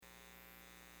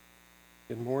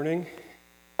Good morning.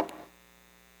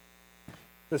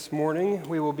 This morning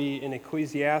we will be in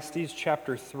Ecclesiastes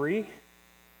chapter 3.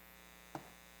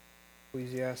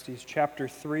 Ecclesiastes chapter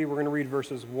 3, we're going to read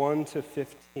verses 1 to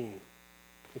 15.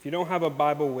 If you don't have a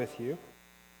Bible with you,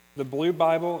 the blue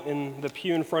Bible in the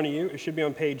pew in front of you, it should be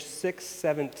on page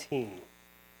 617.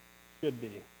 Should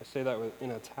be. I say that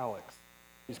in italics.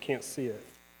 You just can't see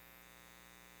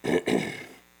it.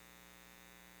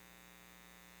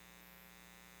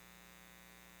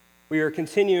 We are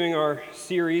continuing our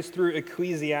series through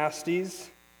Ecclesiastes,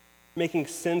 making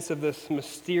sense of this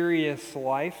mysterious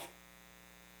life.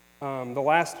 The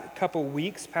last couple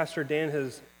weeks, Pastor Dan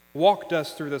has walked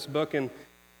us through this book and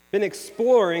been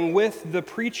exploring with the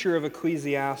preacher of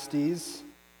Ecclesiastes,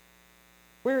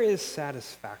 where is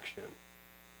satisfaction?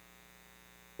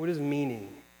 What is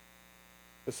meaning?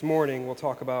 This morning we'll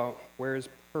talk about where is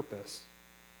purpose.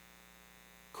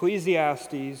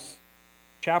 Ecclesiastes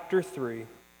chapter 3,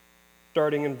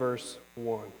 starting in verse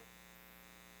 1.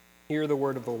 Hear the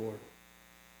word of the Lord.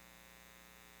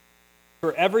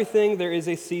 For everything there is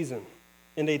a season,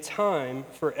 and a time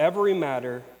for every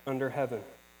matter under heaven.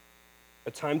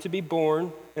 A time to be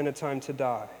born, and a time to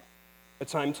die. A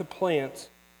time to plant,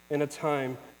 and a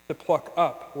time to pluck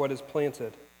up what is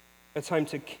planted. A time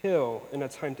to kill, and a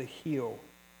time to heal.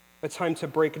 A time to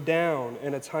break down,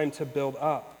 and a time to build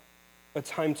up. A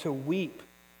time to weep,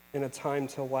 and a time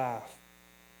to laugh.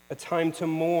 A time to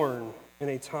mourn, and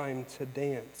a time to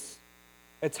dance.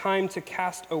 A time to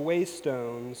cast away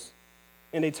stones,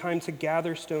 and a time to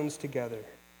gather stones together.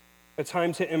 A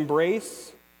time to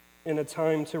embrace, and a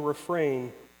time to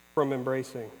refrain from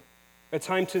embracing. A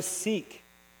time to seek,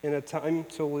 and a time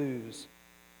to lose.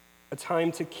 A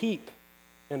time to keep,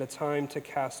 and a time to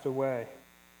cast away.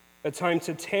 A time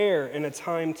to tear, and a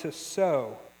time to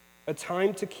sow. A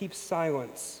time to keep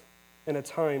silence, and a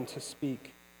time to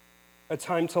speak. A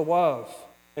time to love,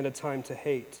 and a time to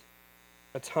hate.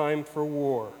 A time for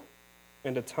war,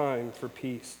 and a time for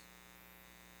peace.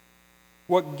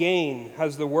 What gain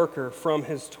has the worker from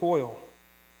his toil?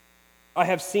 I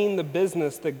have seen the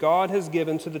business that God has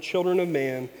given to the children of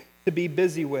man to be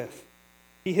busy with.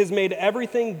 He has made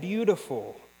everything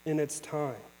beautiful in its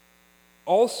time.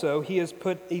 Also, he has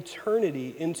put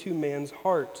eternity into man's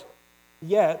heart,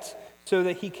 yet so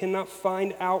that he cannot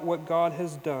find out what God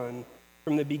has done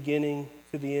from the beginning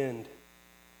to the end.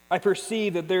 I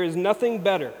perceive that there is nothing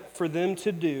better for them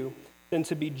to do than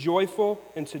to be joyful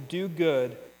and to do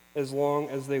good as long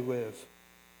as they live.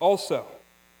 Also,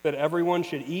 that everyone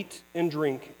should eat and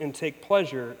drink and take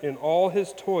pleasure in all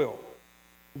his toil.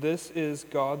 This is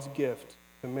God's gift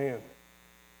to man.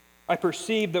 I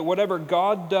perceive that whatever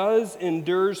God does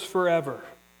endures forever.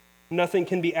 Nothing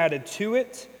can be added to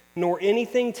it, nor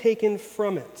anything taken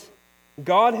from it.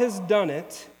 God has done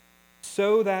it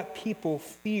so that people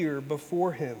fear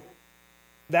before him.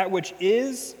 That which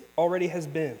is already has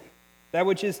been. That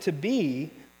which is to be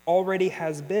already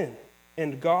has been.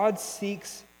 And God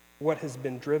seeks what has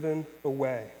been driven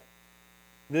away.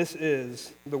 This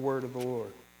is the word of the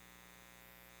Lord.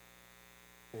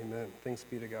 Amen. Thanks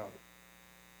be to God.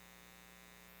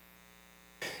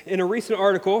 In a recent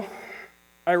article,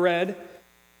 I read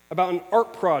about an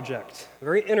art project, a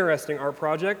very interesting art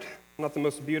project. Not the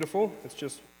most beautiful, it's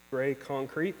just gray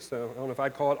concrete, so I don't know if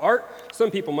I'd call it art. Some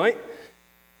people might.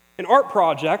 An art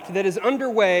project that is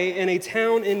underway in a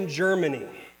town in Germany.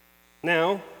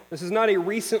 Now, this is not a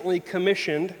recently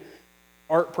commissioned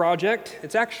art project.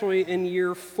 It's actually in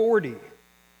year 40.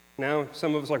 Now,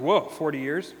 some of us are like, whoa, 40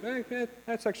 years?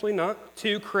 That's actually not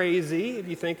too crazy if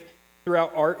you think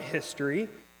throughout art history.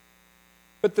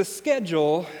 But the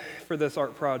schedule for this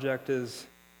art project is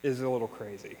a little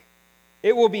crazy.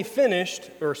 It will be finished,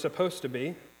 or supposed to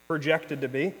be, projected to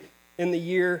be, in the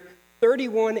year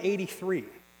 3183.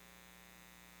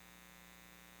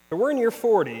 So we're in year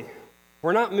 40.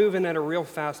 We're not moving at a real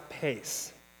fast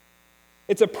pace.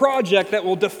 It's a project that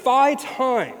will defy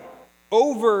time,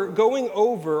 going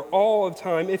over all of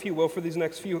time, if you will, for these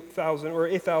next few thousand or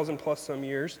 8,000 plus some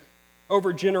years,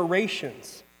 over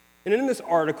generations. And in this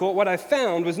article, what I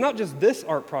found was not just this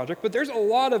art project, but there's a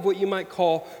lot of what you might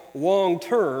call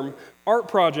long-term art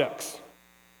projects.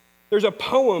 There's a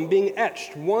poem being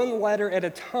etched one letter at a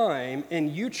time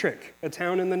in Utrecht, a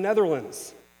town in the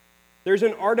Netherlands. There's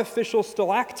an artificial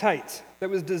stalactite that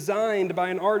was designed by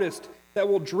an artist that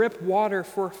will drip water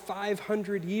for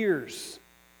 500 years.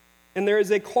 And there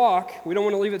is a clock. We don't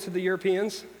want to leave it to the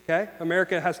Europeans, okay?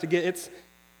 America has to get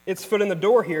its foot in the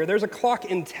door here. There's a clock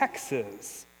in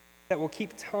Texas that will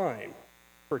keep time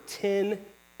for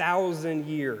 10,000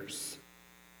 years.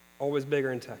 Always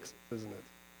bigger in Texas, isn't it?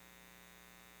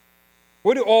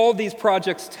 What do all these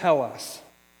projects tell us?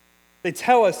 They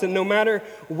tell us that no matter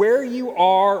where you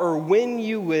are or when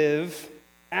you live,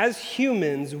 as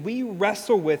humans, we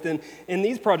wrestle with, and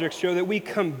these projects show that we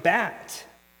combat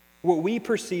what we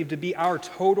perceive to be our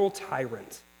total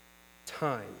tyrant,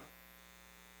 time.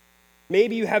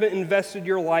 Maybe you haven't invested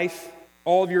your life,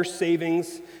 all of your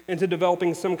savings, into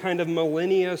developing some kind of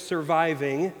millennia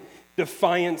surviving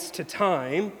defiance to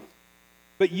time,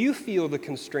 but you feel the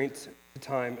constraints to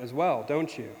time as well,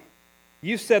 don't you?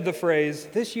 You said the phrase,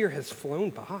 "This year has flown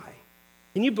by."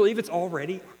 Can you believe it's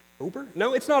already October?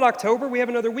 No, it's not October. We have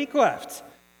another week left,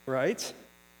 right?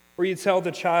 Or you tell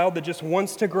the child that just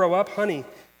wants to grow up, "Honey,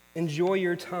 enjoy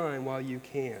your time while you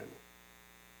can."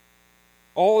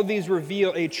 All of these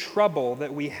reveal a trouble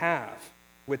that we have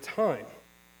with time.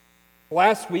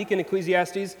 Last week in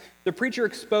Ecclesiastes, the preacher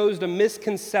exposed a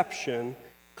misconception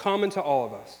common to all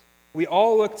of us. We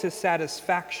all look to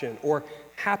satisfaction or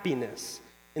happiness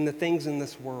in the things in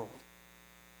this world.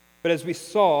 But as we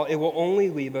saw, it will only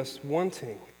leave us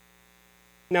wanting.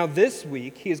 Now this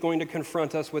week, he is going to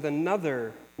confront us with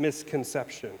another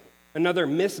misconception, another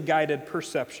misguided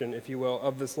perception, if you will,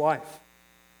 of this life.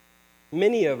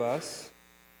 Many of us,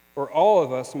 or all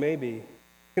of us maybe,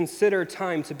 consider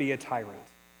time to be a tyrant.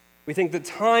 We think that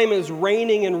time is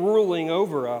reigning and ruling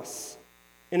over us,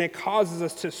 and it causes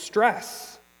us to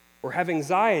stress or have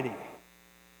anxiety.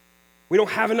 We don't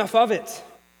have enough of it,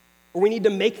 or we need to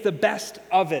make the best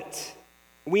of it.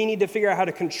 We need to figure out how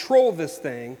to control this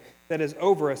thing that is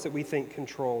over us that we think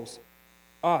controls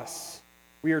us.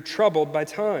 We are troubled by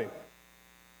time.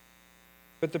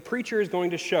 But the preacher is going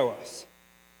to show us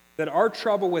that our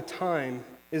trouble with time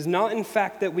is not in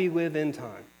fact that we live in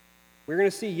time. We're going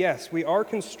to see, yes, we are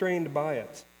constrained by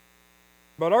it.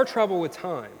 But our trouble with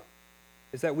time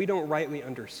is that we don't rightly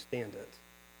understand it.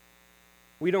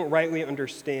 We don't rightly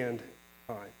understand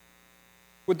time.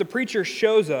 What the preacher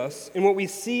shows us and what we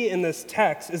see in this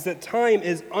text is that time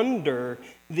is under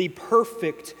the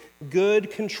perfect,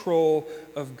 good control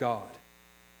of God.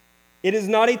 It is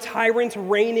not a tyrant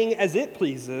reigning as it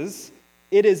pleases.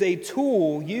 It is a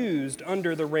tool used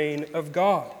under the reign of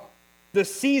God. The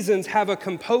seasons have a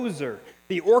composer.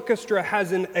 The orchestra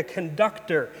has a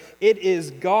conductor. It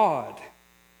is God.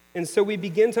 And so we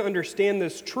begin to understand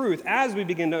this truth. As we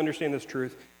begin to understand this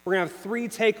truth, we're going to have 3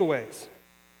 takeaways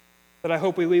that I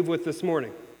hope we leave with this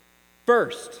morning.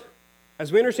 First,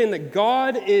 as we understand that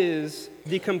God is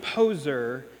the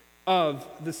composer of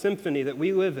the symphony that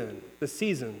we live in, the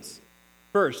seasons,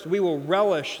 first, we will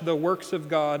relish the works of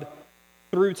God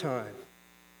through time.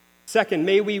 Second,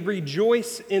 may we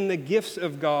rejoice in the gifts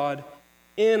of God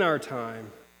in our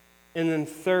time. And then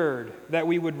third, that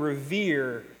we would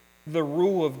revere the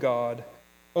rule of God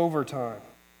over time.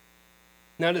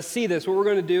 Now to see this, what we're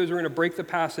going to do is we're going to break the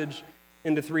passage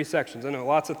into 3 sections. I know,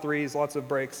 lots of threes, lots of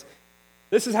breaks.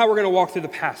 This is how we're going to walk through the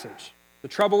passage. The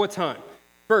trouble with time.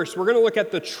 First, we're going to look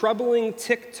at the troubling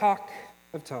tick-tock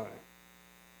of time.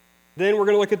 Then we're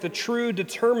going to look at the true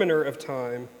determiner of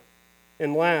time.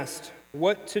 And last,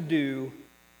 what to do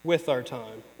with our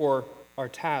time, or our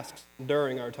tasks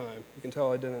during our time. You can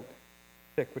tell I didn't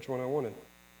pick which one I wanted.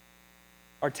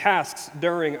 Our tasks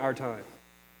during our time.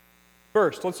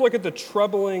 First, let's look at the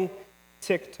troubling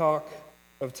tick-tock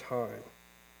of time.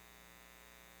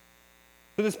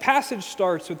 So this passage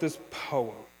starts with this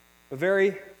poem, a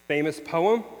very famous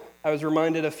poem. I was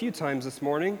reminded a few times this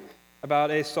morning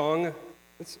about a song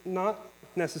that's not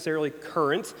necessarily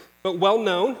current, but well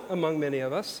known among many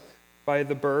of us, by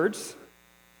the Byrds,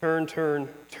 Turn, Turn,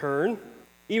 Turn.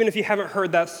 Even if you haven't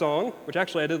heard that song, which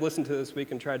actually I did listen to this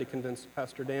week and tried to convince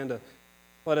Pastor Dan to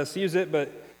let us use it,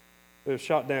 but it was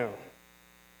shot down.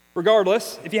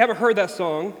 Regardless, if you haven't heard that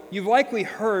song, you've likely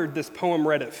heard this poem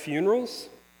read at funerals,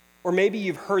 or maybe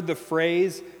you've heard the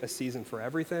phrase, "a season for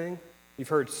everything." You've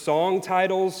heard song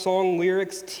titles, song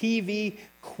lyrics, TV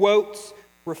quotes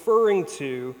referring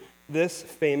to this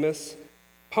famous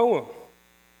poem.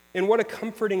 And what a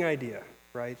comforting idea,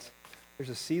 right? There's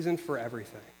a season for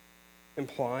everything,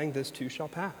 implying this too shall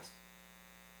pass.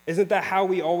 Isn't that how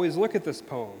we always look at this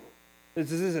poem?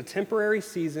 This is a temporary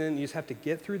season. You just have to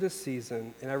get through this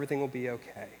season and everything will be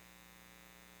okay.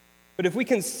 But if we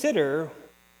consider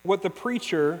what the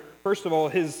preacher, first of all,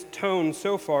 his tone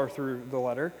so far through the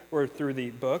letter or through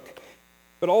the book,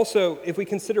 but also if we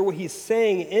consider what he's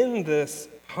saying in this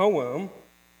poem,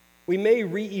 we may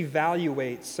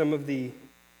reevaluate some of the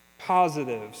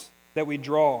positives that we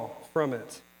draw from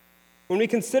it. When we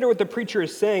consider what the preacher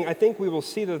is saying, I think we will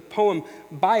see the poem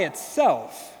by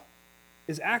itself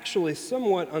is actually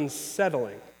somewhat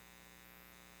unsettling.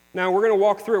 Now, we're going to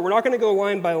walk through it. We're not going to go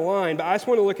line by line, but I just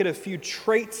want to look at a few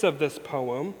traits of this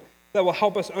poem that will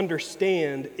help us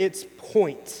understand its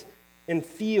point and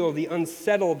feel the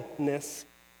unsettledness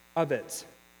of it.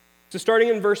 So starting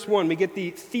in verse 1, we get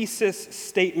the thesis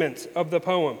statement of the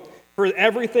poem. For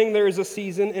everything there is a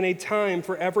season and a time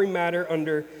for every matter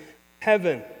under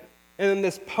heaven. And then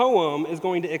this poem is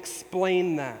going to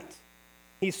explain that.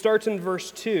 He starts in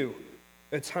verse 2,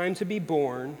 a time to be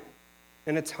born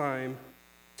and a time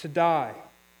to die.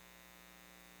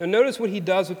 Now notice what he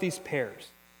does with these pairs.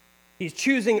 He's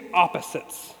choosing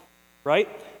opposites, right?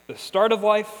 The start of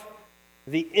life,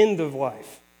 the end of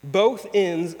life. Both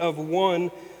ends of one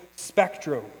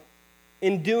spectrum.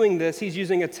 In doing this, he's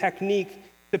using a technique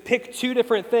to pick two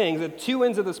different things at two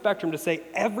ends of the spectrum to say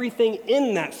everything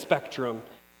in that spectrum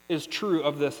is true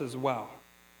of this as well.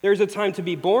 There's a time to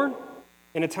be born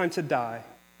and a time to die,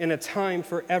 and a time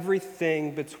for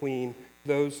everything between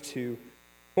those 2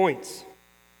 points.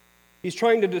 He's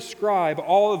trying to describe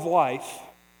all of life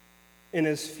in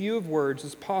as few of words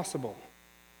as possible,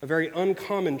 a very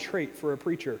uncommon trait for a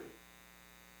preacher.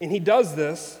 And he does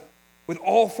this with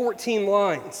all 14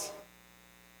 lines.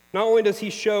 Not only does he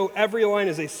show every line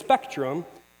as a spectrum,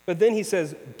 but then he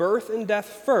says birth and death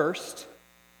first,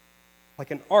 like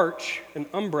an arch, an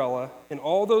umbrella, and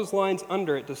all those lines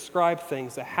under it describe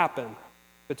things that happen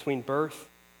between birth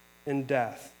and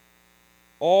death.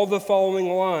 All the following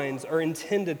lines are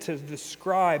intended to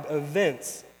describe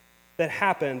events that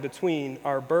happen between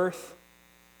our birth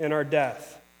and our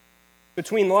death.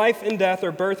 Between life and death,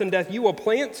 or birth and death, you will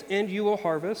plant and you will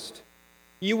harvest.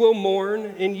 You will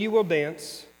mourn and you will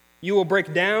dance. You will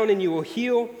break down and you will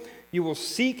heal. You will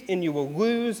seek and you will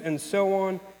lose, and so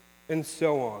on and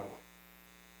so on.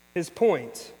 His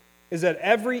point is that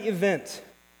every event,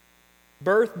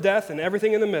 birth, death, and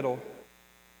everything in the middle,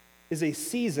 is a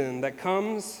season that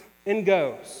comes and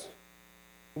goes.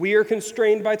 We are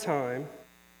constrained by time.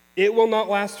 It will not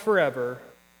last forever.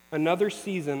 Another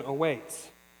season awaits.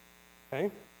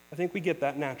 Okay? I think we get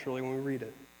that naturally when we read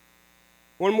it.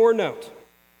 One more note.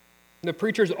 The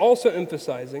preacher is also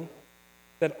emphasizing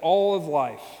that all of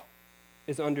life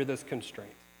is under this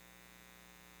constraint.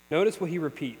 Notice what he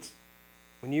repeats.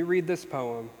 When you read this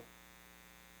poem,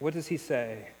 what does he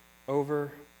say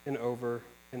over and over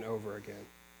and over again?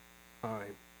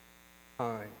 Time,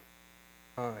 time,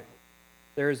 time.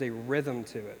 There is a rhythm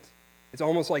to it. It's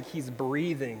almost like he's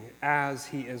breathing as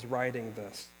he is writing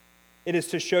this. It is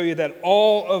to show you that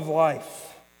all of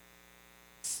life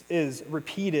is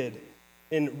repeated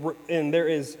and there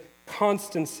is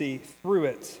constancy through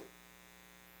it.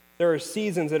 There are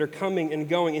seasons that are coming and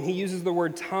going, and he uses the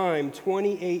word time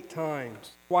 28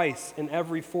 times, twice in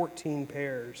every 14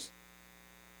 pairs.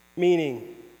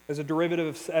 Meaning, as a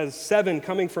derivative as 7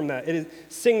 coming from that,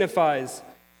 signifies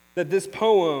that this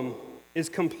poem is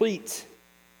complete.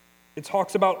 It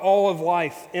talks about all of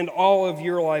life, and all of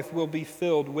your life will be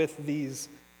filled with these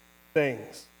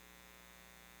things.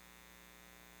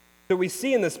 So we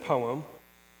see in this poem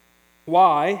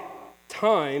why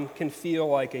time can feel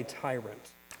like a tyrant,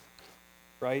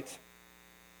 right?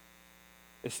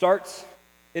 It starts,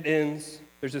 it ends,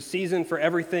 there's a season for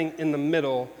everything in the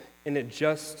middle, and it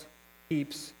just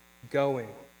keeps going.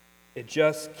 It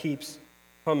just keeps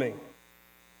coming.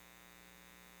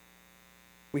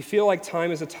 We feel like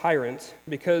time is a tyrant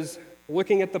because,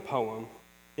 looking at the poem,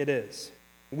 it is.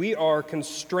 We are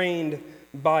constrained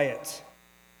by it.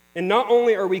 And not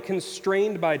only are we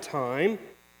constrained by time,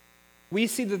 we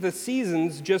see that the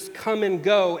seasons just come and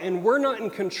go, and we're not in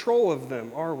control of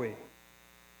them, are we?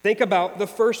 Think about the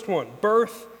first one,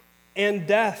 birth and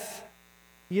death.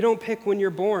 You don't pick when you're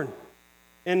born,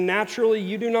 and naturally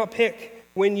you do not pick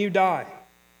when you die.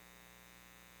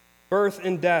 Birth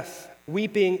and death,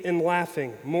 weeping and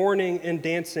laughing, mourning and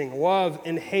dancing, love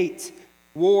and hate,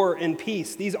 war and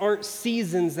peace. These aren't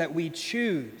seasons that we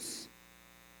choose.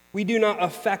 We do not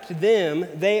affect them,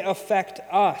 they affect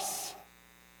us.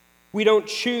 We don't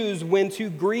choose when to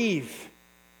grieve.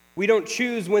 We don't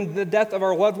choose when the death of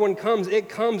our loved one comes. It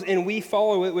comes and we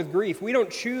follow it with grief. We don't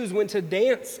choose when to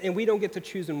dance, and we don't get to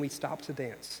choose when we stop to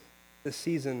dance. The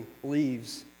season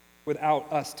leaves without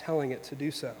us telling it to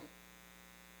do so.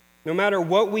 No matter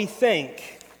what we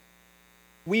think,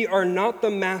 we are not the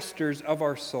masters of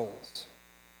our souls.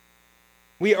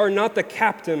 We are not the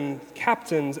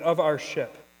captains of our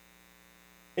ship.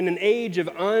 In an age of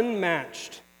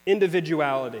unmatched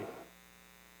individuality,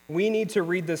 we need to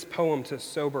read this poem to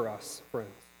sober us, friends.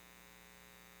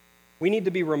 We need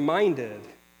to be reminded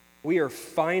we are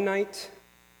finite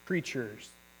creatures.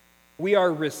 We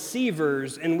are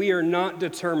receivers and we are not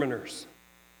determiners,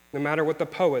 no matter what the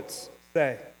poets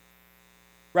say.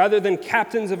 Rather than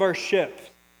captains of our ship,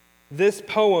 This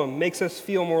poem makes us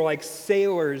feel more like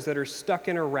sailors that are stuck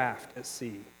in a raft at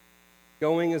sea,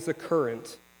 going as the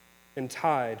current and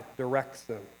tide directs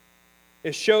them.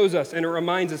 It shows us and it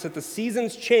reminds us that the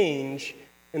seasons change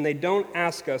and they don't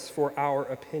ask us for our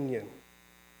opinion.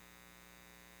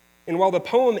 And while the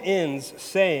poem ends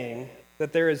saying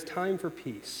that there is time for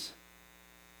peace,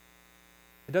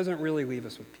 it doesn't really leave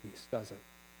us with peace, does it?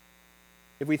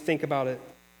 If we think about it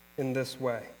in this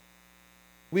way.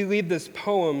 We leave this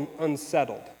poem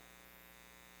unsettled.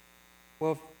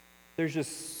 Well, if there's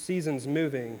just seasons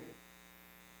moving,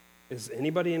 is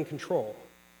anybody in control?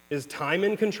 Is time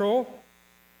in control?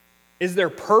 Is there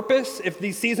purpose if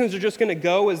these seasons are just going to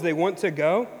go as they want to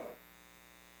go?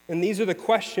 And these are the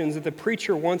questions that the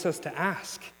preacher wants us to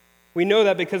ask. We know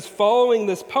that because following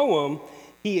this poem,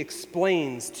 he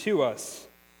explains to us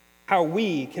how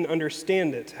we can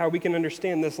understand it, how we can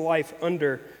understand this life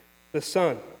under the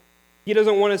sun. He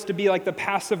doesn't want us to be like the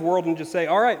passive world and just say,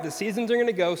 all right, the seasons are going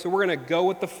to go, so we're going to go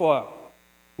with the flow.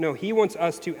 No, he wants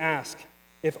us to ask,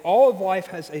 if all of life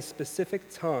has a specific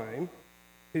time,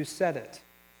 who said it?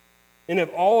 And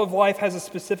if all of life has a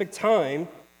specific time,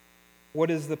 what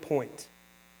is the point?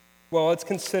 Well, let's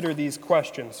consider these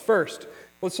questions. First,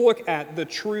 let's look at the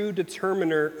true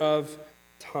determiner of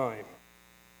time.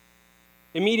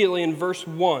 Immediately in verse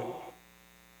 1,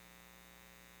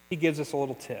 he gives us a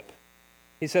little tip.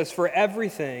 He says, for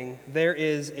everything there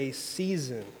is a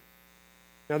season.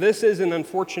 Now, this is an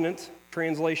unfortunate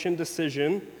translation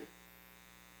decision.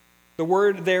 The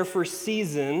word there for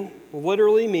season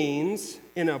literally means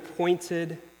an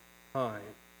appointed time.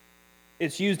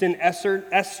 It's used in Esther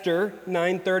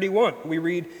 9:31. We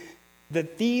read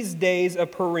that these days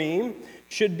of Purim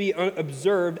should be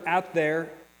observed at their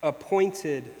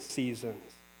appointed seasons.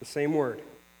 The same word.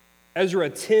 Ezra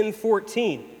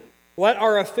 10:14. Let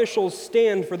our officials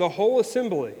stand for the whole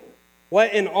assembly.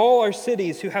 Let in all our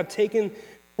cities who have taken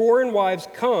foreign wives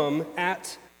come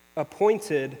at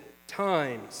appointed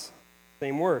times.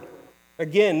 Same word.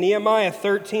 Again, Nehemiah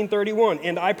 13:31.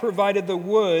 And I provided the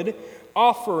wood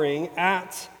offering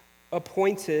at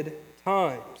appointed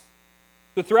times.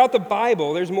 So throughout the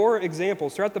Bible, there's more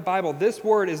examples. Throughout the Bible, this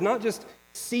word is not just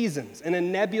seasons in a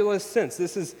nebulous sense.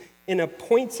 This is an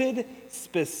appointed,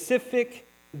 specific,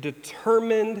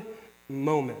 determined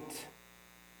moment.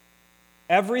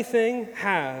 Everything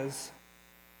has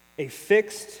a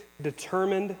fixed,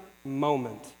 determined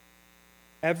moment.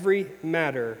 Every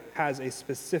matter has a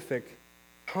specific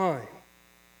time.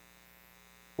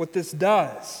 What this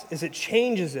does is it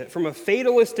changes it from a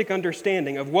fatalistic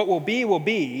understanding of what will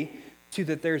be, to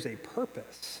that there's a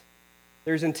purpose.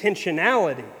 There's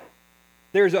intentionality.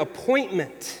 There's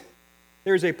appointment.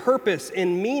 There's a purpose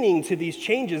and meaning to these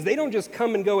changes. They don't just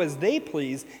come and go as they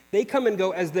please. They come and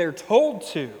go as they're told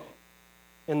to.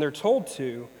 And they're told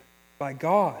to by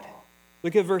God.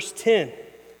 Look at verse 10.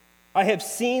 I have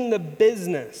seen the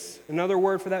business. Another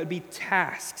word for that would be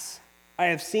tasks. I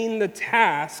have seen the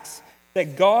tasks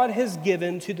that God has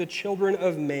given to the children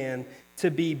of man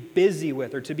to be busy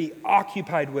with or to be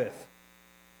occupied with.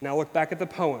 Now look back at the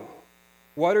poem.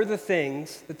 What are the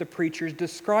things that the preacher's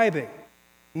describing?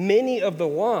 Many of the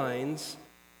lines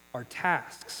are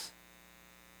tasks.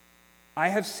 I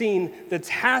have seen the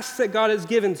tasks that God has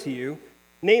given to you,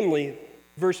 namely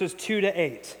verses 2 to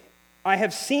 8. I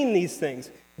have seen these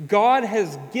things. God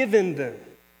has given them.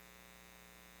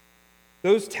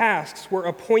 Those tasks were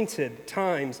appointed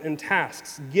times and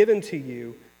tasks given to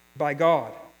you by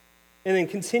God. And then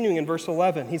continuing in verse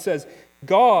 11, he says,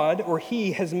 God, or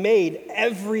he, has made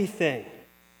everything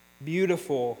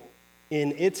beautiful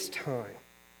in its time.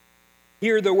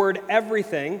 Here, the word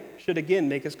everything should again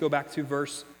make us go back to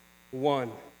verse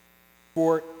 1.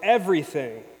 For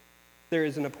everything, there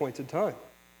is an appointed time.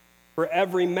 For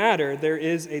every matter, there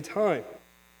is a time.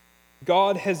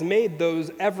 God has made those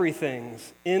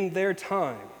everythings in their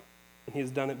time, and he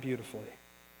has done it beautifully.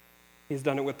 He's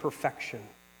done it with perfection.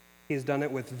 He's done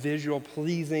it with visual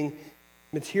pleasing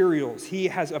materials. He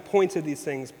has appointed these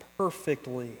things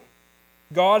perfectly.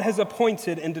 God has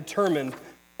appointed and determined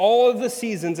all of the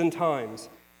seasons and times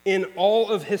in all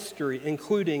of history,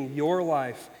 including your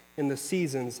life in the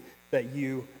seasons that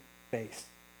you face.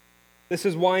 This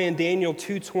is why in Daniel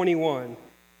 2:21,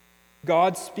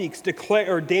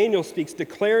 Daniel speaks,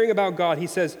 declaring about God. He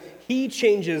says, he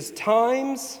changes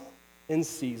times and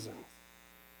seasons.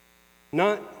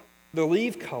 Not the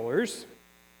leaf colors.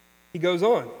 He goes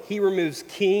on. He removes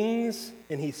kings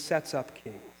and he sets up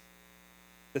kings.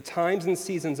 The times and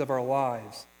seasons of our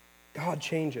lives, God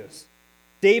changes.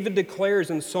 David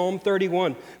declares in Psalm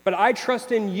 31, but I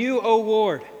trust in you, O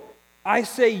Lord. I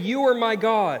say you are my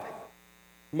God.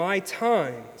 My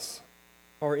times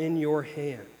are in your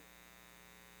hand.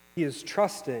 He is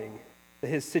trusting that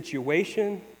his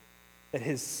situation, that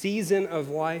his season of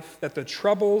life, that the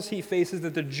troubles he faces,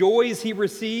 that the joys he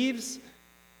receives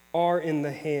are in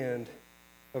the hand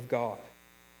of God.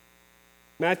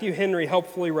 Matthew Henry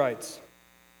helpfully writes,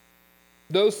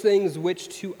 "Those things which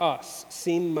to us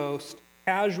seem most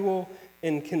casual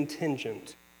and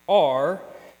contingent are,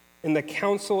 in the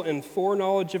counsel and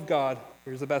foreknowledge of God,"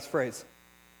 here's the best phrase,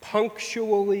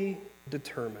 "punctually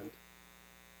determined.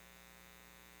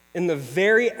 And the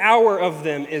very hour of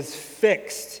them is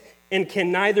fixed and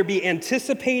can neither be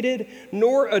anticipated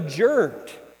nor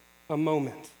adjourned a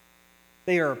moment.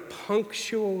 They are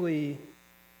punctually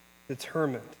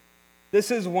determined."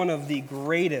 This is one of the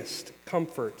greatest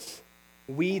comforts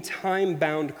we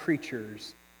time-bound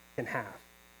creatures can have.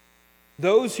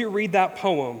 Those who read that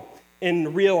poem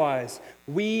and realize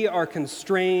we are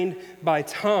constrained by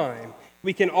time,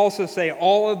 we can also say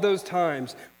all of those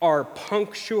times are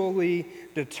punctually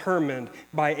determined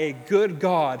by a good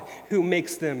God who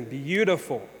makes them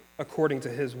beautiful according to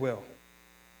his will.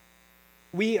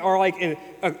 We are like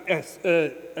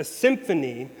a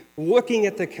symphony looking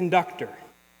at the conductor,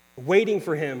 waiting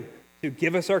for him to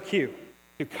give us our cue,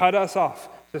 to cut us off,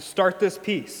 to start this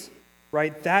piece,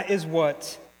 right? That is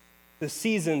what the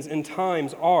seasons and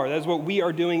times are. That is what we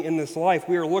are doing in this life.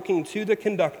 We are looking to the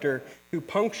conductor who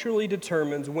punctually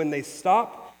determines when they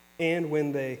stop and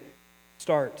when they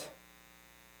start.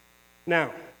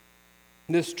 Now,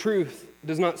 this truth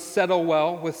does not settle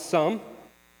well with some.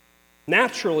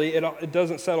 Naturally, it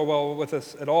doesn't settle well with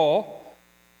us at all.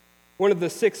 One of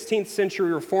the 16th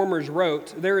century reformers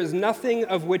wrote, "There is nothing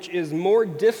of which is more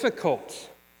difficult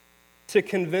to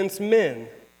convince men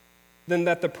than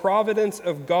that the providence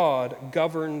of God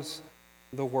governs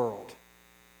the world."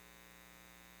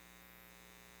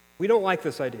 We don't like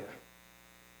this idea.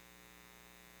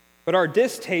 But our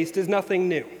distaste is nothing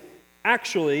new.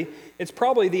 Actually, it's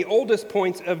probably the oldest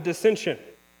point of dissension.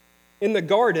 In the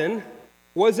garden,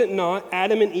 was it not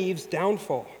Adam and Eve's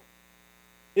downfall?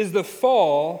 Is the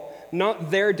fall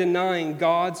not their denying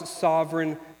God's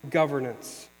sovereign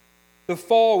governance? The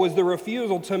fall was the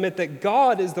refusal to admit that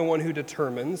God is the one who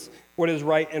determines what is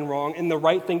right and wrong, and the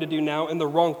right thing to do now and the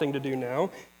wrong thing to do now.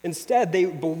 Instead, they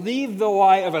believed the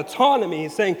lie of autonomy,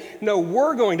 saying, no,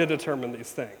 we're going to determine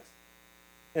these things.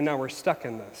 And now we're stuck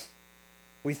in this.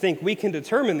 We think we can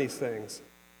determine these things,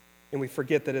 and we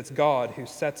forget that it's God who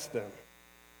sets them.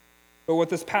 But what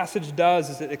this passage does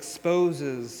is it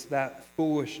exposes that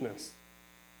foolishness.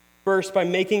 First, by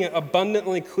making it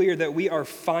abundantly clear that we are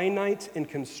finite and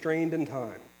constrained in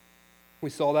time.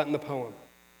 We saw that in the poem.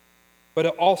 But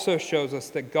it also shows us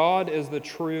that God is the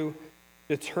true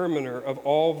determiner of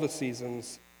all of the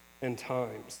seasons and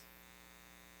times.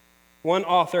 One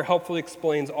author helpfully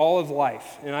explains all of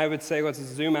life, and I would say, let's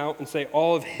zoom out and say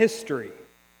all of history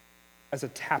as a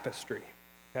tapestry.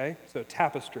 Okay? So a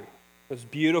tapestry. Those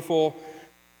beautiful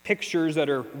pictures that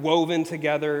are woven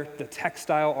together, the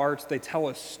textile arts, they tell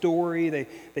a story, they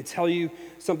tell you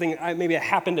something, maybe it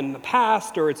happened in the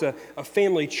past, or it's a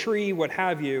family tree, what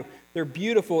have you. They're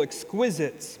beautiful,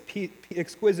 exquisite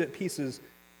pieces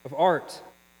of art.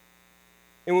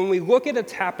 And when we look at a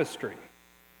tapestry,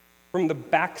 from the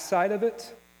backside of it,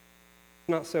 it's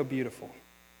not so beautiful,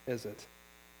 is it?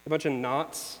 A bunch of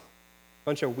knots, a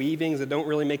bunch of weavings that don't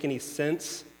really make any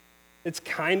sense. It's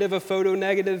kind of a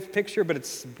photo-negative picture, but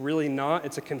it's really not.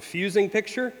 It's a confusing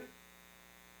picture.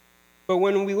 But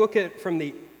when we look at it from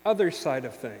the other side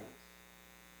of things,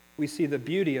 we see the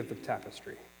beauty of the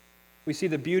tapestry. We see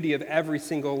the beauty of every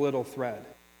single little thread,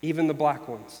 even the black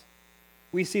ones.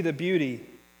 We see the beauty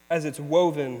as it's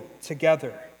woven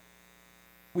together.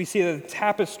 We see that the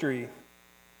tapestry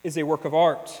is a work of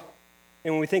art.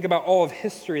 And when we think about all of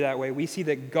history that way, we see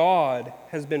that God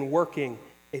has been working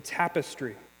a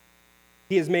tapestry.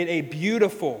 He has made a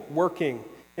beautiful working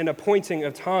and appointing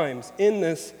of times in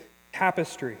this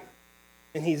tapestry.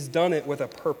 And he's done it with a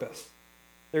purpose.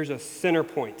 There's a center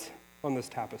point on this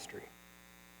tapestry.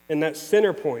 And that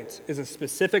center point is a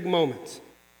specific moment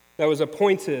that was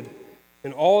appointed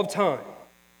in all of time.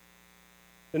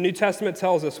 The New Testament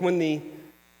tells us when the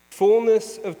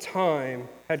fullness of time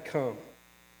had come,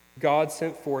 God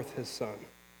sent forth his Son,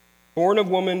 born of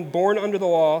woman, born under the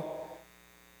law,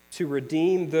 to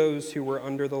redeem those who were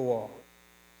under the law,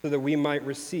 so that we might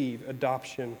receive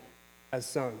adoption as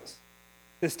sons.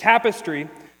 This tapestry,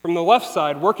 from the left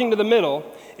side, working to the middle,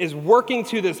 is working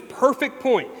to this perfect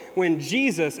point when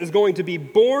Jesus is going to be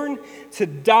born to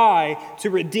die to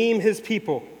redeem his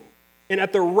people. And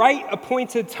at the right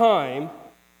appointed time,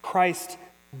 Christ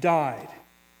died.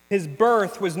 His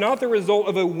birth was not the result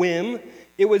of a whim.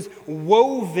 It was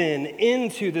woven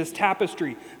into this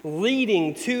tapestry,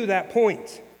 leading to that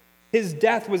point. His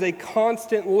death was a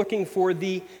constant looking for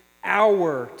the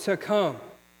hour to come.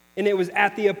 And it was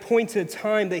at the appointed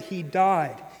time that he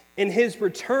died. And his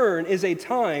return is a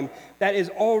time that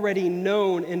is already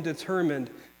known and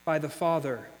determined by the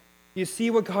Father. You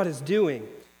see what God is doing?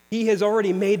 He has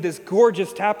already made this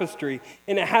gorgeous tapestry,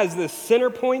 and it has this center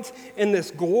point and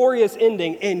this glorious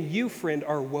ending, and you, friend,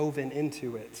 are woven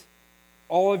into it.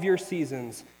 All of your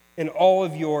seasons and all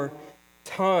of your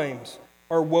times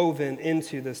are woven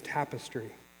into this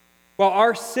tapestry. While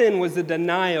our sin was the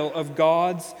denial of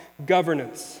God's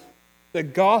governance, the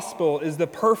gospel is the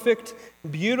perfect,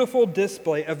 beautiful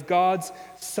display of God's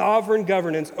sovereign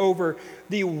governance over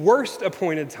the worst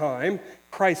appointed time,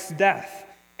 Christ's death,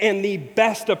 and the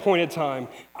best appointed time,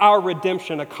 our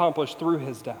redemption accomplished through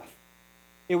his death.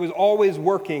 It was always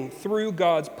working through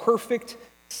God's perfect,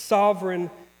 sovereign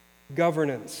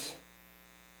governance.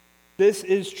 This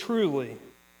is truly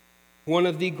one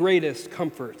of the greatest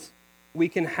comforts we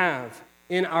can have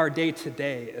in our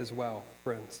day-to-day as well,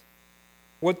 friends.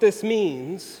 What this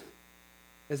means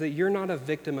is that you're not a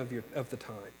victim of the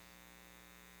times.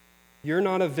 You're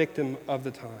not a victim of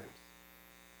the times.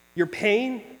 Your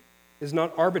pain is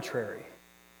not arbitrary.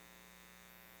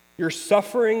 Your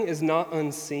suffering is not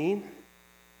unseen.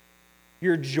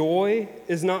 Your joy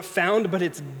is not found, but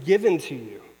it's given to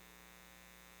you.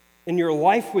 And your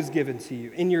life was given to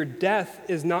you. And your death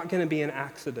is not going to be an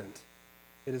accident.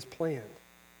 It is planned.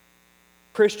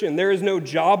 Christian, there is no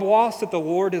job loss that the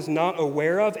Lord is not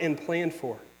aware of and planned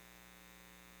for.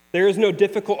 There is no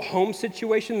difficult home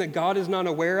situation that God is not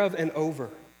aware of and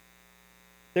over.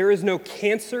 There is no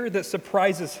cancer that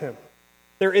surprises him.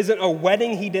 There isn't a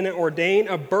wedding he didn't ordain,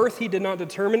 a birth he did not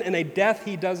determine, and a death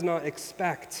he does not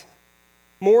expect.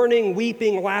 Mourning,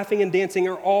 weeping, laughing, and dancing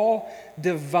are all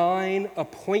divine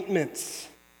appointments.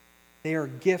 They are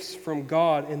gifts from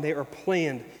God, and they are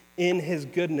planned in his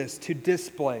goodness to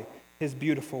display his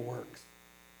beautiful works.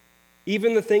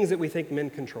 Even the things that we think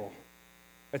men control,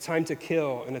 a time to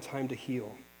kill and a time to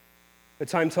heal, a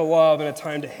time to love and a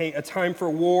time to hate, a time for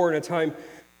war and a time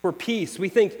for peace. We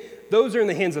think those are in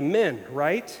the hands of men,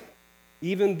 right?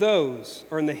 Even those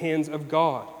are in the hands of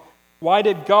God. Why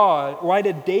did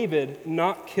David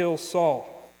not kill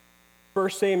Saul?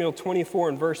 1 Samuel 24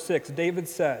 and verse 6, David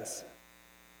says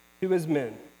to his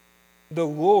men, "The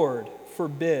Lord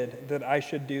forbid that I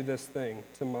should do this thing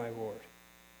to my Lord."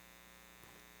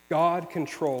 God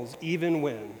controls even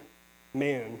when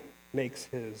man makes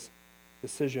his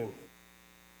decision.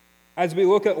 As we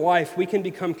look at life, we can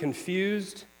become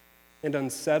confused and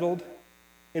unsettled,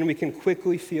 and we can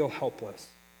quickly feel helpless.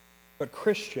 But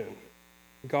Christian,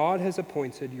 God has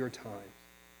appointed your times,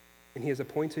 and he has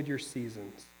appointed your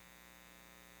seasons.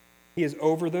 He is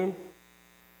over them.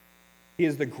 He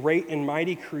is the great and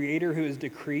mighty creator who has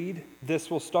decreed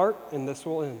this will start and this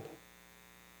will end.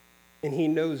 And he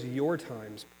knows your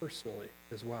times personally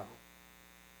as well.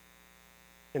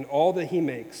 And all that he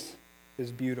makes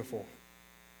is beautiful.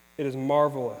 It is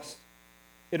marvelous.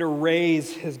 It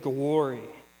arrays his glory.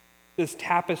 This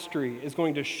tapestry is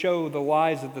going to show the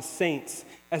lives of the saints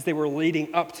as they were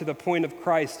leading up to the point of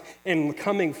Christ and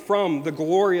coming from the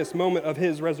glorious moment of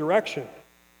his resurrection.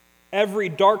 Every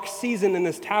dark season in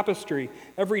this tapestry,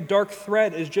 every dark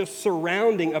thread is just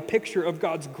surrounding a picture of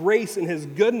God's grace and his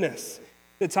goodness.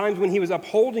 The times when he was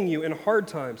upholding you in hard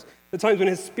times, the times when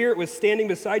his Spirit was standing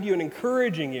beside you and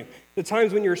encouraging you, the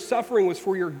times when your suffering was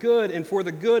for your good and for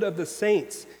the good of the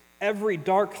saints. Every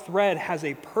dark thread has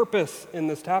a purpose in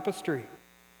this tapestry,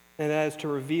 and that is to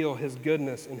reveal his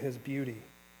goodness and his beauty.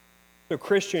 So,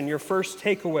 Christian, your first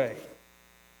takeaway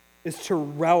is to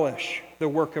relish the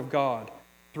work of God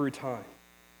through time.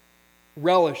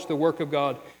 Relish the work of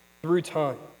God through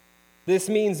time. This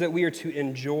means that we are to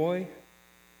enjoy,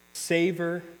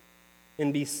 savor,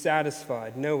 and be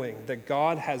satisfied knowing that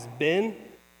God has been,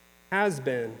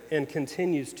 and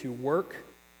continues to work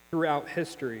throughout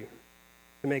history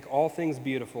to make all things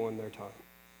beautiful in their time.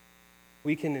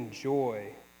 We can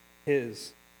enjoy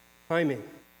his timing.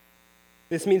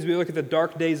 This means we look at the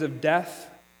dark days of death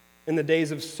and the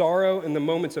days of sorrow and the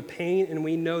moments of pain, and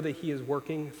we know that he is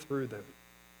working through them.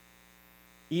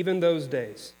 Even those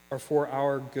days are for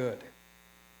our good.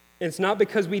 And it's not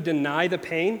because we deny the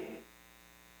pain.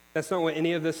 That's not what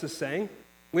any of this is saying.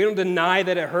 We don't deny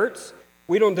that it hurts.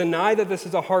 We don't deny that this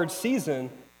is a hard season,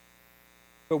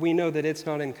 but we know that it's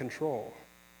not in control.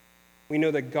 We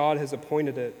know that God has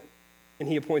appointed it, and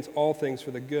he appoints all things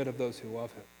for the good of those who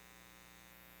love him.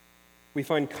 We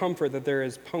find comfort that there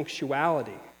is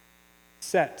punctuality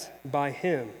set by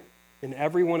him in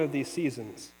every one of these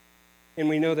seasons, and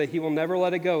we know that he will never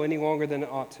let it go any longer than it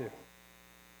ought to.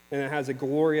 And it has a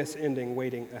glorious ending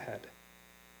waiting ahead.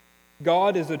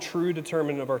 God is a true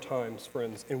determinant of our times,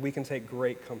 friends, and we can take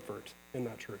great comfort in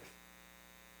that truth.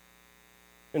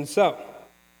 And so,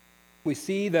 we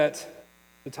see that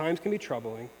the times can be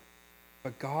troubling,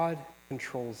 but God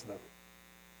controls them.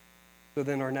 So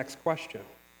then our next question,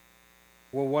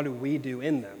 well, what do we do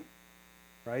in them,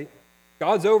 right?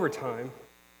 God's over time,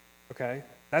 okay?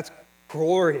 That's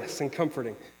glorious and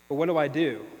comforting. But what do I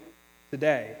do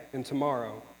today and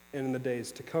tomorrow and in the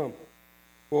days to come?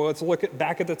 Well, let's look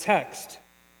back at the text,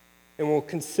 and we'll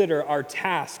consider our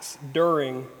tasks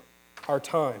during our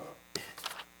time.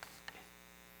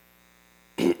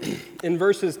 In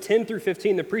verses 10 through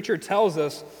 15, the preacher tells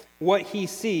us what he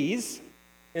sees,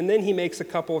 and then he makes a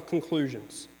couple of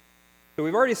conclusions. So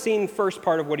we've already seen the first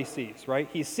part of what he sees, right?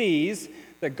 He sees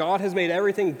that God has made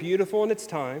everything beautiful in its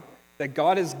time, that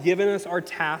God has given us our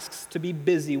tasks to be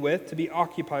busy with, to be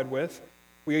occupied with.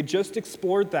 We had just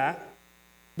explored that.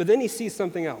 But then he sees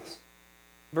something else.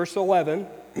 Verse 11,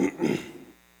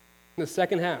 the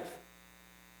second half.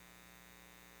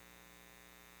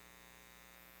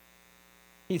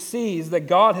 He sees that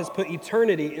God has put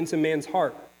eternity into man's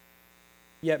heart,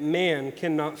 yet man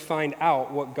cannot find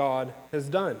out what God has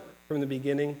done from the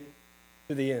beginning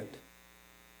to the end.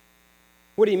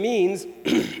 What he means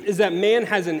is that man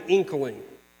has an inkling.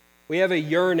 We have a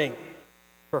yearning,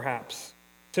 perhaps,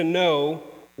 to know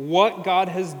what God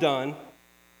has done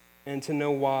and to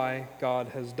know why God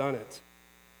has done it.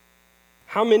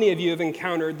 How many of you have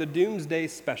encountered the doomsday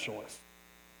specialist?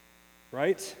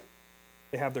 Right?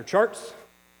 They have their charts.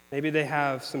 Maybe they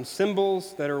have some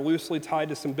symbols that are loosely tied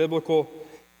to some biblical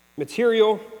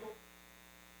material.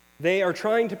 They are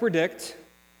trying to predict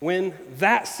when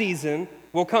that season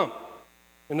will come.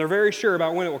 And they're very sure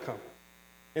about when it will come.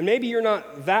 And maybe you're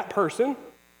not that person,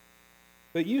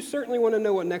 but you certainly want to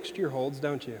know what next year holds,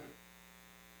 don't you?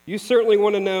 You certainly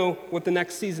want to know what the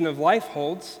next season of life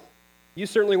holds. You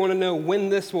certainly want to know when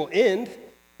this will end.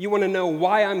 You want to know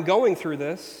why I'm going through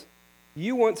this.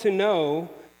 You want to know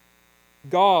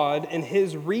God and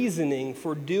his reasoning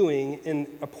for doing and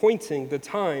appointing the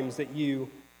times that you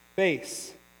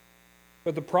face.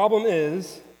 But the problem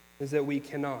is that we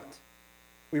cannot.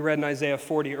 We read in Isaiah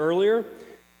 40 earlier,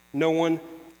 no one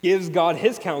gives God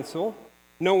his counsel.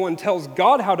 No one tells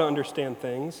God how to understand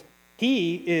things.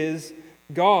 He is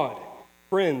God.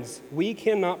 Friends, we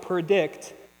cannot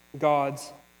predict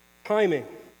God's timing.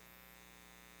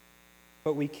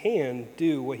 But we can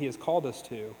do what he has called us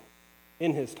to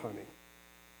in his timing.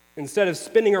 Instead of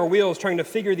spinning our wheels trying to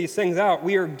figure these things out,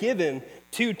 we are given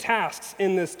two tasks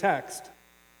in this text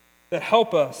that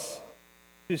help us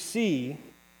to see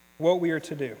what we are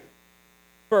to do.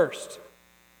 First,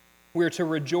 we are to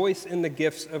rejoice in the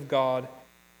gifts of God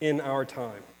in our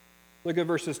time. Look at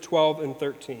verses 12 and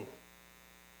 13.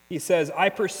 He says, I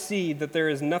perceive that there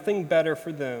is nothing better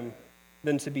for them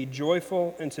than to be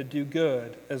joyful and to do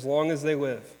good as long as they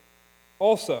live.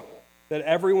 Also, that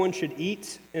everyone should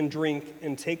eat and drink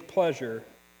and take pleasure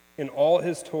in all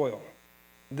his toil.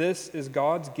 This is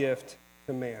God's gift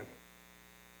to man.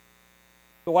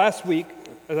 So last week,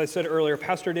 as I said earlier,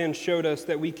 Pastor Dan showed us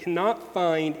that we cannot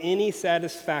find any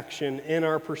satisfaction in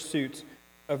our pursuit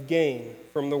of gain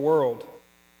from the world.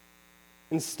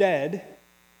 Instead,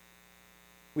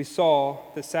 we saw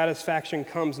that satisfaction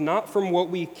comes not from what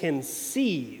we can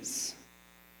seize,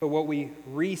 but what we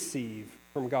receive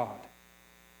from God.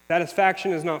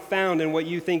 Satisfaction is not found in what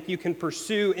you think you can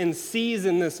pursue and seize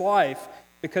in this life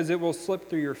because it will slip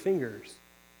through your fingers.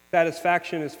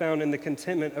 Satisfaction is found in the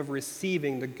contentment of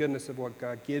receiving the goodness of what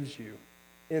God gives you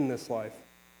in this life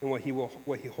and what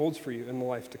he holds for you in the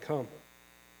life to come.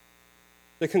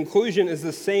 The conclusion is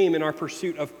the same in our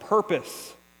pursuit of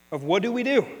purpose, of what do we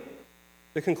do?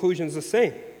 The conclusion is the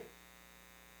same.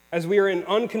 As we are in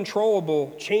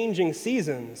uncontrollable, changing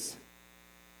seasons,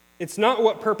 it's not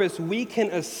what purpose we can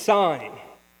assign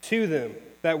to them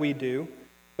that we do,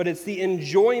 but it's the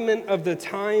enjoyment of the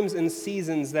times and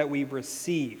seasons that we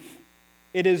receive.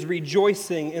 It is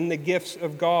rejoicing in the gifts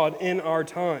of God in our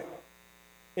time.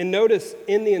 And notice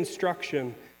in the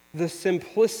instruction the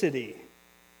simplicity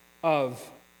of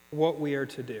what we are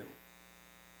to do.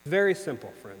 Very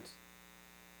simple, friends.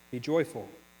 Be joyful,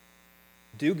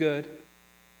 do good,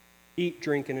 eat,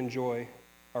 drink, and enjoy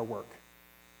our work.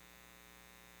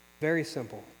 Very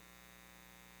simple.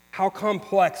 How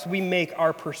complex we make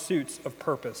our pursuits of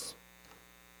purpose.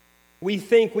 We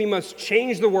think we must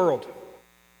change the world.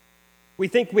 We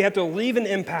think we have to leave an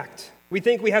impact. We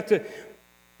think we have to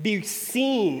be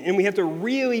seen, and we have to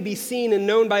really be seen and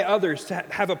known by others to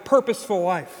have a purposeful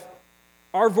life.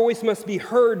 Our voice must be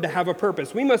heard to have a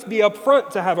purpose. We must be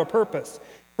upfront to have a purpose.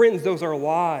 Friends, those are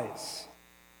lies.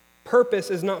 Purpose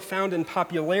is not found in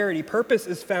popularity. Purpose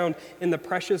is found in the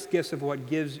precious gifts of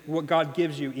what God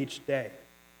gives you each day.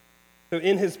 So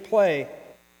in his play,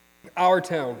 Our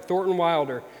Town, Thornton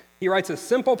Wilder, he writes a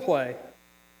simple play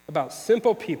about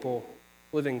simple people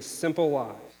living simple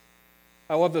lives.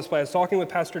 I love this play. I was talking with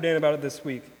Pastor Dan about it this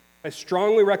week. I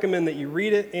strongly recommend that you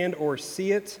read it and or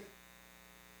see it.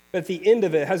 But at the end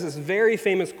of it has this very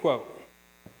famous quote.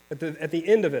 At the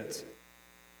end of it,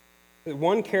 that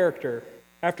one character,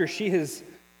 after she's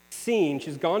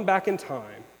gone back in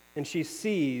time, and she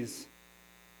sees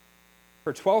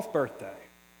her 12th birthday,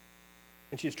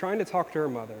 and she's trying to talk to her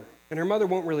mother, and her mother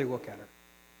won't really look at her.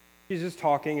 She's just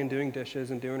talking and doing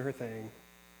dishes and doing her thing.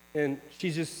 And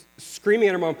she's just screaming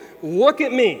at her mom, "Look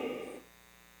at me!"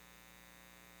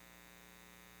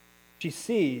 She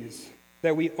sees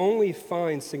that we only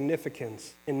find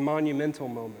significance in monumental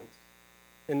moments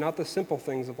and not the simple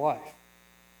things of life.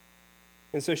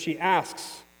 And so she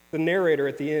asks the narrator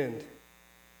at the end,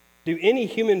 do any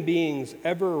human beings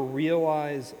ever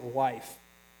realize life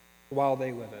while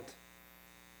they live it?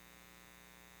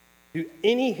 Do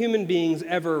any human beings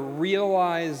ever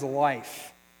realize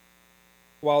life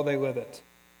while they live it?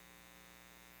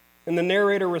 And the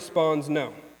narrator responds,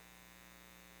 no.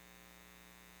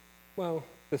 Well,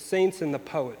 the saints and the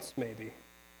poets, maybe,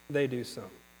 they do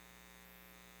some.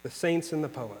 The saints and the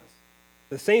poets.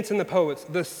 The saints and the poets.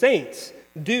 The saints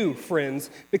do, friends,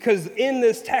 because in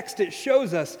this text it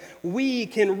shows us we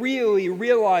can really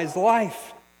realize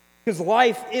life, because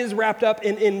life is wrapped up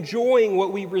in enjoying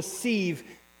what we receive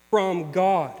from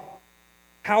God.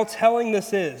 How telling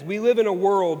this is. We live in a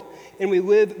world and we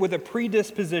live with a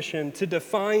predisposition to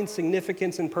define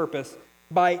significance and purpose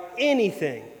by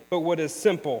anything but what is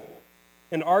simple.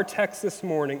 And our text this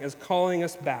morning is calling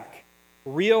us back.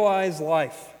 Realize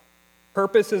life.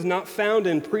 Purpose is not found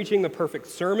in preaching the perfect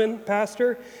sermon,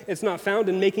 Pastor. It's not found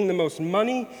in making the most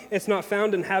money. It's not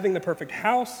found in having the perfect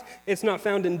house. It's not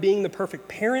found in being the perfect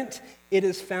parent. It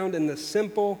is found in the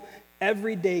simple,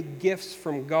 everyday gifts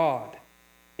from God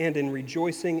and in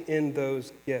rejoicing in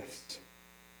those gifts.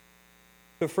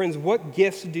 So, friends, what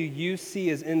gifts do you see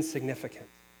as insignificant?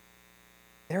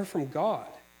 They're from God.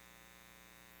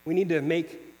 We need to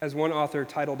make, as one author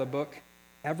titled a book,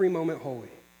 every moment holy.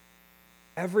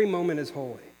 Every moment is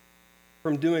holy.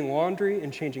 From doing laundry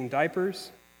and changing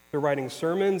diapers, to writing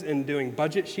sermons and doing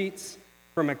budget sheets,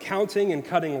 from accounting and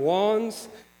cutting lawns,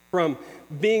 from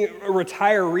being a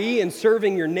retiree and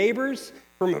serving your neighbors,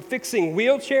 from fixing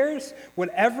wheelchairs,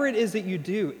 whatever it is that you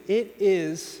do, it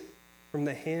is from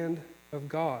the hand of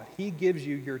God. He gives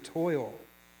you your toil.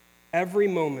 Every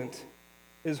moment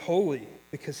is holy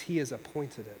because he has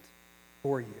appointed it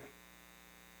for you.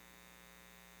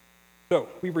 So,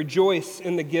 we rejoice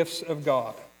in the gifts of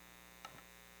God.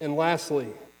 And lastly,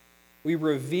 we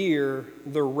revere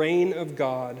the reign of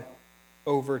God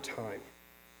over time.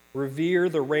 Revere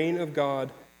the reign of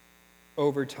God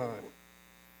over time.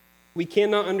 We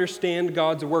cannot understand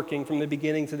God's working from the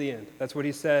beginning to the end. That's what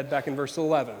he said back in verse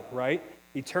 11, right?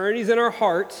 Eternity's in our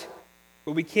heart,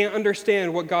 but we can't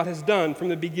understand what God has done from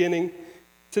the beginning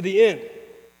to the end.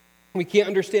 We can't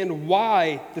understand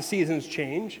why the seasons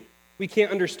change. We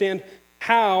can't understand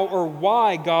how or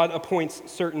why God appoints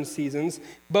certain seasons,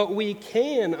 but we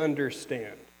can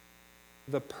understand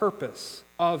the purpose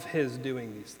of his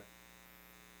doing these things.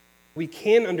 We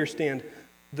can understand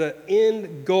the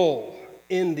end goal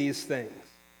in these things.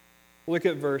 Look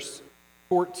at verse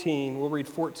 14. We'll read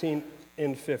 14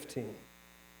 and 15.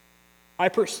 I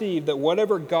perceive that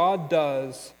whatever God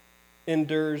does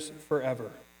endures forever.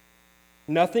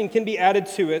 Nothing can be added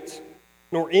to it,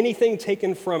 nor anything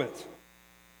taken from it.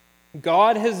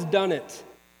 God has done it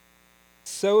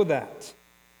so that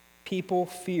people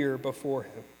fear before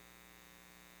him.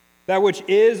 That which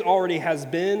is already has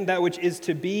been, that which is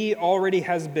to be already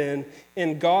has been,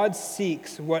 and God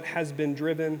seeks what has been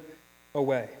driven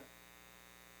away.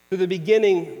 So the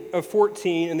beginning of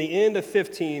 14 and the end of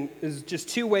 15 is just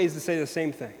two ways to say the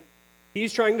same thing.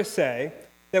 He's trying to say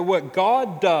that what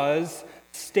God does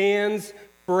stands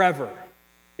forever.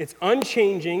 It's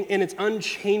unchanging and it's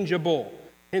unchangeable.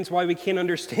 Hence why we can't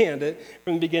understand it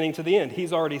from the beginning to the end.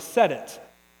 He's already said it.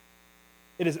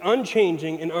 It is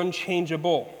unchanging and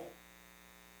unchangeable.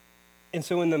 And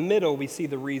so in the middle, we see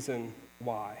the reason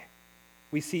why.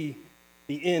 We see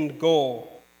the end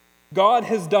goal. God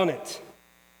has done it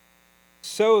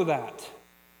so that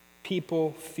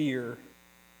people fear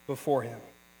before him.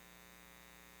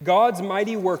 God's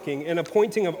mighty working and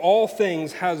appointing of all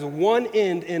things has one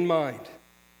end in mind.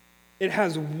 It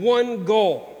has one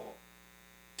goal: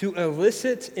 to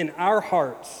elicit in our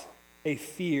hearts a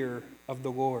fear of the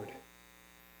Lord.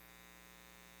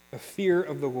 A fear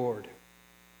of the Lord.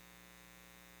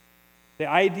 The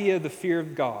idea of the fear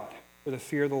of God, or the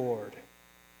fear of the Lord,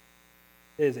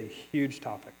 is a huge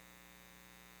topic.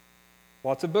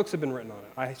 Lots of books have been written on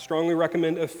it. I strongly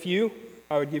recommend a few.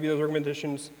 I would give you those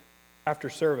recommendations after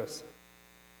service.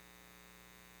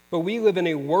 But we live in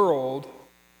a world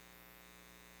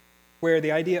where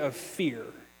the idea of fear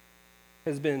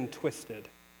has been twisted.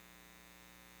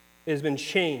 It has been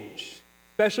changed,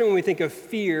 especially when we think of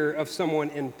fear of someone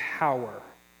in power.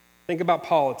 Think about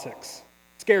politics,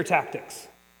 scare tactics.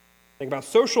 Think about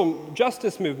social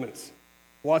justice movements.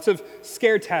 Lots of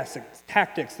scare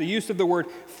tactics. The use of the word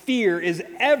fear is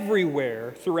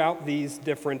everywhere throughout these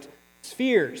different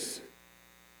spheres.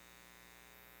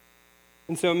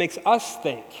 And so it makes us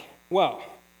think, well,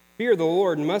 fear of the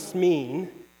Lord must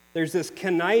mean there's this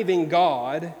conniving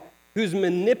God who's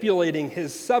manipulating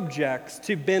his subjects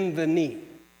to bend the knee.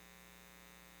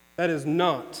 That is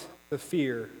not the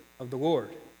fear of the Lord.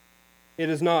 It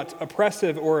is not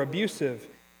oppressive or abusive.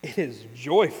 It is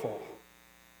joyful.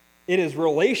 It is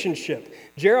relationship.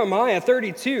 Jeremiah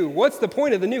 32, what's the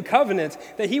point of the new covenant?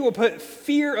 That he will put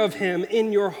fear of him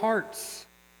in your hearts.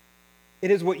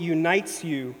 It is what unites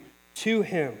you to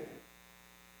him.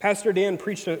 Pastor Dan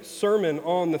preached a sermon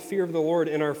on the fear of the Lord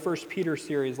in our 1 Peter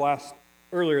series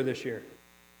earlier this year.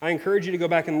 I encourage you to go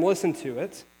back and listen to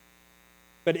it.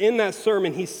 But in that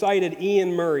sermon, he cited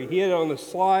Ian Murray. He had it on the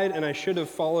slide, and I should have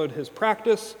followed his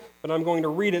practice, but I'm going to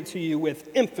read it to you with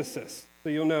emphasis so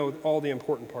you'll know all the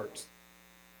important parts.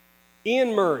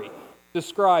 Ian Murray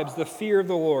describes the fear of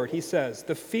the Lord. He says,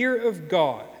 "The fear of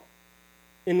God,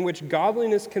 in which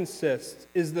godliness consists,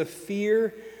 is the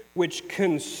fear which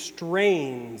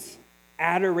constrains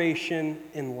adoration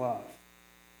and love.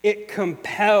 It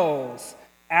compels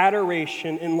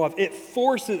adoration and love. It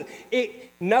forces it.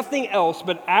 Nothing else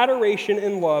but adoration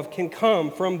and love can come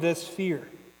from this fear.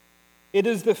 It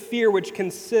is the fear which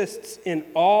consists in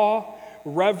awe,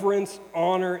 reverence,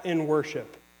 honor, and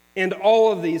worship, and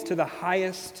all of these to the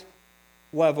highest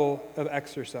level of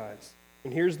exercise."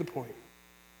 And here's the point.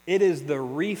 It is the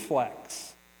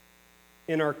reflex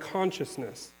in our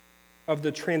consciousness of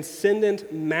the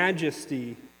transcendent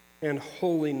majesty and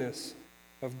holiness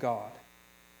of God.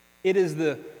 It is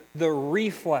the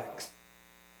reflex.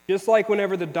 Just like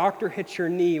whenever the doctor hits your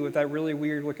knee with that really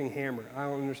weird-looking hammer. I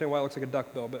don't understand why it looks like a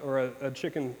duck bill or a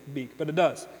chicken beak, but it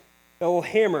does. That little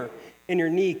hammer and your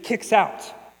knee kicks out.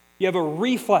 You have a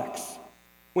reflex.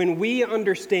 When we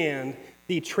understand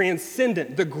the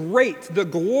transcendent, the great, the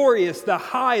glorious, the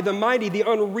high, the mighty, the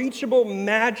unreachable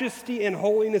majesty and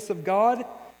holiness of God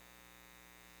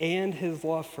and his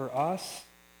love for us,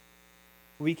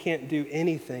 we can't do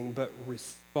anything but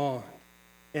respond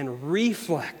and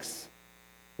reflex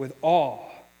with awe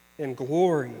and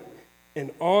glory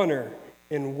and honor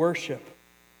and worship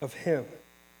of him.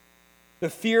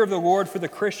 The fear of the Lord for the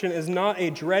Christian is not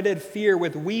a dreaded fear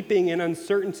with weeping and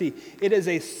uncertainty. It is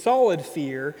a solid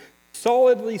fear,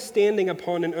 solidly standing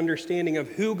upon an understanding of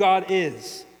who God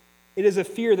is. It is a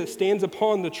fear that stands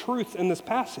upon the truth in this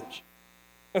passage.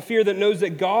 A fear that knows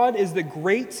that God is the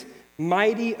great,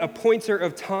 mighty appointer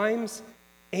of times,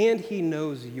 and he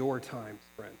knows your times,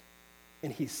 friend.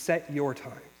 And he set your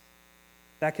times.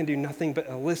 That can do nothing but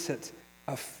elicit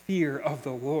a fear of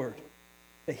the Lord.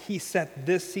 That he set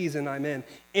this season I'm in,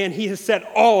 and he has set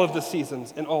all of the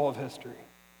seasons in all of history.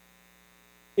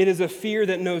 It is a fear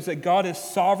that knows that God is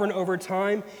sovereign over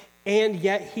time, and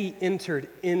yet he entered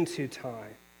into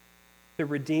time to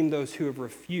redeem those who have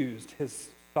refused his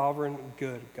sovereign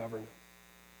good governance.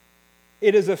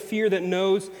 It is a fear that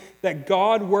knows that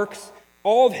God works,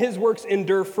 all of his works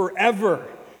endure forever,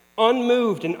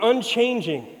 unmoved and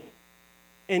unchanging.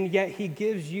 And yet he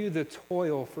gives you the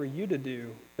toil for you to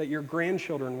do that your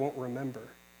grandchildren won't remember.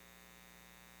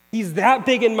 He's that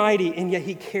big and mighty, and yet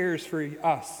he cares for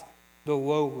us, the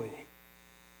lowly.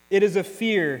 It is a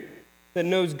fear that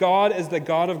knows God as the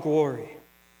God of glory,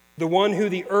 the one who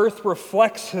the earth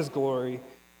reflects his glory,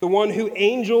 the one who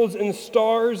angels and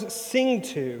stars sing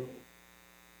to,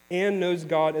 and knows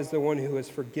God as the one who has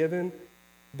forgiven,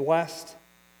 blessed,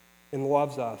 and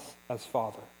loves us as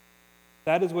Father.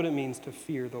 That is what it means to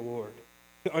fear the Lord.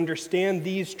 To understand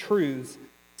these truths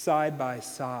side by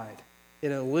side.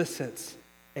 It elicits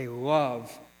a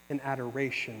love and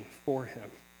adoration for him.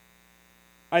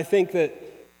 I think that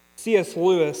C.S.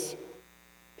 Lewis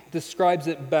describes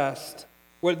it best,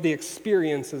 what the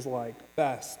experience is like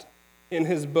best, in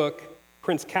his book,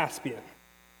 Prince Caspian.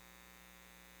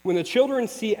 When the children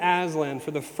see Aslan for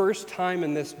the first time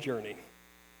in this journey,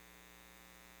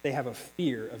 they have a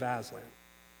fear of Aslan.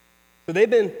 So they've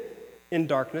been in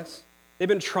darkness. They've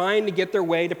been trying to get their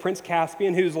way to Prince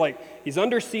Caspian, who's he's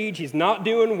under siege, he's not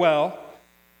doing well.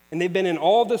 And they've been in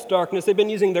all this darkness. They've been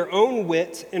using their own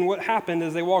wit. And what happened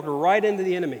is they walked right into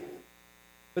the enemy.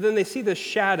 But then they see this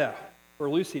shadow, or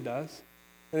Lucy does.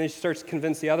 And then she starts to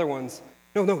convince the other ones,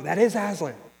 no, that is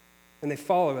Aslan. And they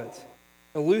follow it.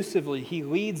 Elusively, he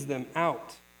leads them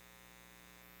out.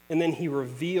 And then he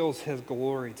reveals his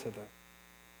glory to them.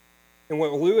 And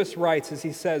what Lewis writes is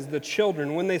he says, the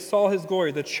children, when they saw his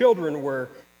glory, the children were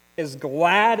as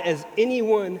glad as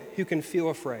anyone who can feel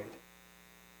afraid,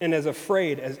 and as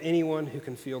afraid as anyone who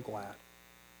can feel glad.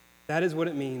 That is what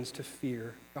it means to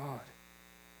fear God.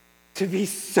 To be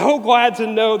so glad to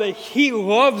know that he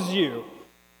loves you.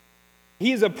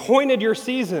 He's appointed your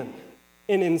season,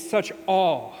 and in such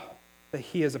awe that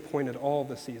he has appointed all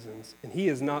the seasons, and he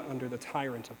is not under the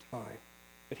tyrant of time,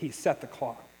 but he set the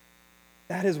clock.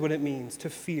 That is what it means to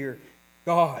fear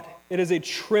God. It is a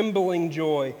trembling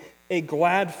joy, a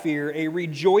glad fear, a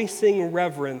rejoicing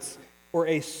reverence, or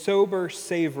a sober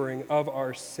savoring of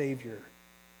our Savior.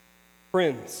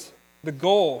 Friends, the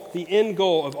goal, the end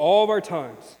goal of all of our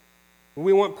times, when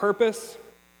we want purpose,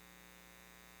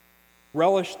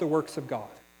 relish the works of God.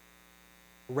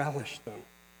 Relish them.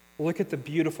 Look at the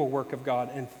beautiful work of God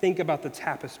and think about the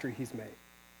tapestry he's made.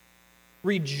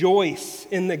 Rejoice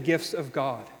in the gifts of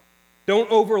God. Don't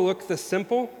overlook the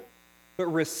simple, but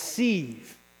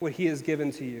receive what he has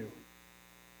given to you.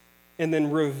 And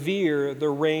then revere the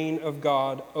reign of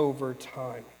God over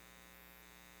time.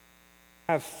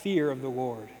 Have fear of the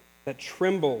Lord that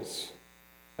trembles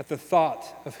at the thought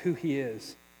of who he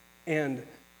is and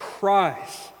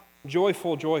cries,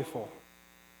 joyful,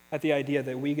 at the idea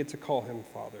that we get to call him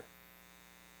Father.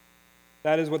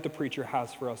 That is what the preacher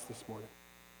has for us this morning.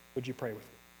 Would you pray with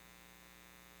me?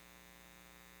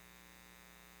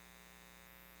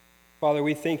 Father,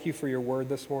 we thank you for your word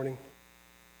this morning.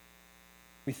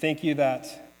 We thank you that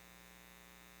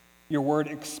your word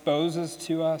exposes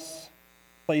to us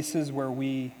places where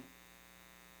we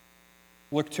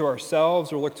look to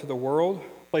ourselves or look to the world,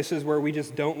 places where we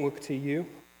just don't look to you,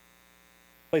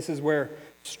 places where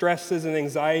stresses and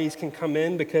anxieties can come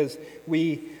in because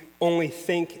we only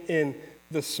think in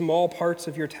the small parts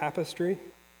of your tapestry.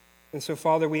 And so,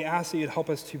 Father, we ask that you'd help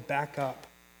us to back up,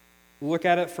 look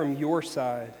at it from your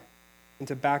side, and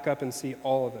to back up and see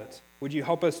all of it. Would you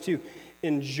help us to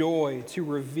enjoy,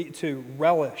 to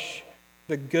relish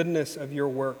the goodness of your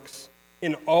works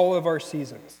in all of our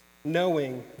seasons,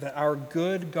 knowing that our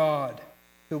good God,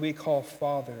 who we call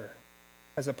Father,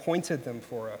 has appointed them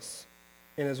for us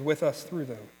and is with us through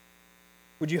them.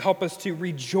 Would you help us to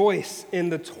rejoice in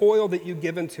the toil that you've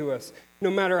given to us, no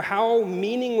matter how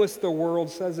meaningless the world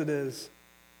says it is?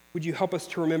 Would you help us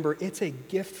to remember it's a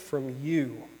gift from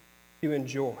you to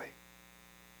enjoy?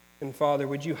 And Father,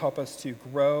 would you help us to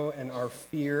grow in our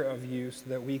fear of you so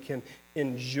that we can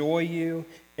enjoy you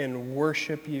and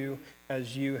worship you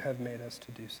as you have made us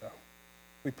to do so.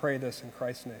 We pray this in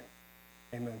Christ's name.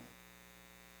 Amen.